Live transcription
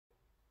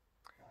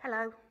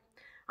Hello,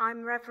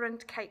 I'm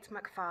Rev Kate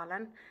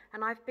Macfarlane,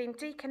 and I've been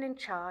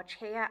deacon-in-charge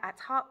here at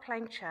Hart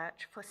Plain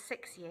Church for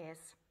 6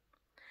 years.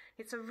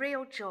 It's a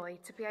real joy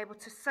to be able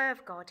to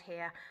serve God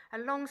here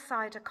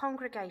alongside a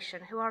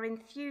congregation who are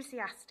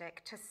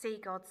enthusiastic to see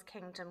God's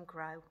kingdom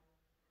grow.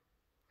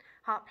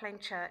 Hart Plain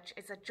Church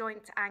is a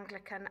joint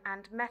Anglican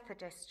and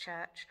Methodist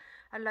church,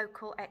 a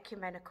local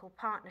ecumenical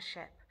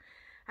partnership.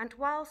 And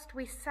whilst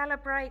we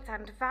celebrate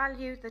and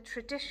value the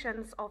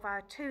traditions of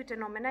our two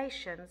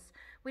denominations,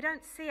 we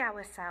don't see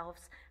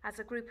ourselves as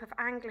a group of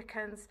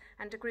Anglicans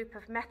and a group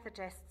of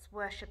Methodists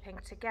worshipping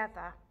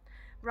together.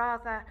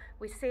 Rather,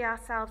 we see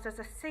ourselves as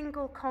a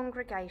single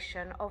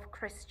congregation of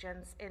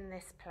Christians in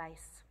this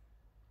place.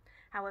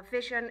 Our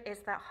vision is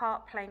that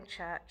Hart Plain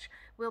Church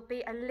will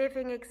be a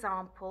living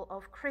example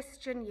of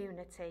Christian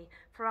unity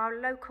for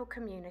our local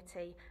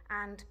community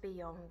and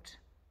beyond.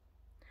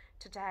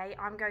 Today,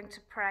 I'm going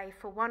to pray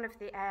for one of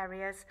the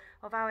areas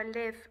of our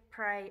Live,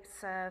 Pray,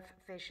 Serve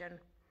vision,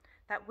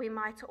 that we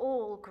might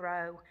all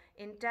grow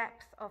in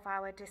depth of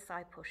our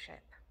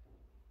discipleship.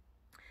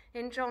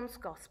 In John's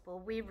Gospel,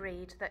 we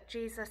read that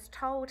Jesus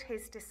told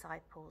his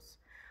disciples,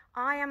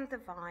 "I am the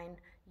vine,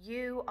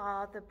 you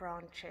are the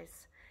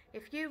branches.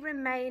 If you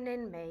remain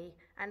in me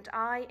and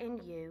I in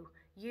you,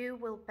 you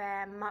will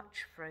bear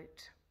much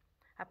fruit.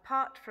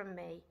 Apart from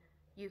me,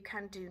 you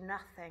can do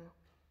nothing.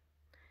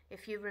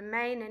 If you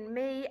remain in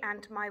me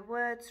and my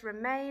words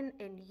remain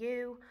in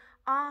you,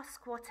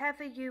 ask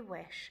whatever you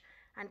wish,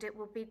 and it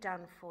will be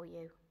done for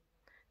you.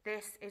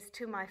 This is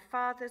to my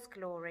Father's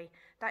glory,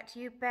 that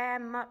you bear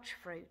much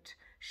fruit,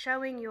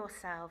 showing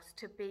yourselves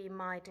to be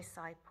my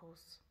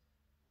disciples."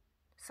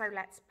 So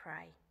let's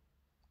pray.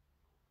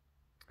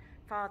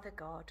 Father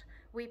God,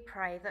 we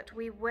pray that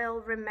we will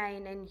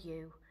remain in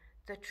you,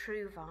 the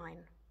true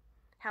vine.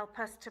 Help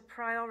us to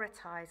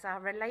prioritize our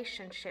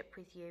relationship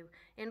with you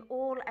in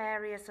all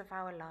areas of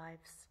our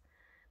lives.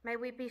 May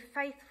we be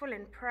faithful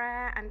in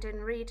prayer and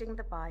in reading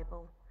the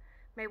Bible.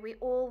 May we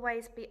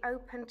always be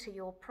open to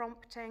your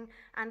prompting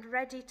and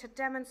ready to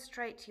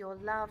demonstrate your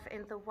love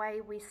in the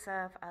way we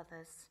serve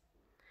others.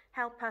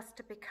 Help us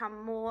to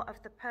become more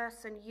of the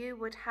person you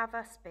would have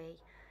us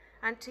be,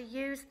 and to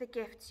use the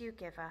gifts you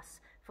give us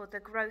for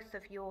the growth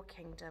of your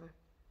kingdom.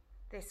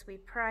 This we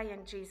pray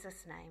in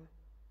Jesus' name.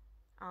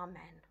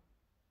 Amen.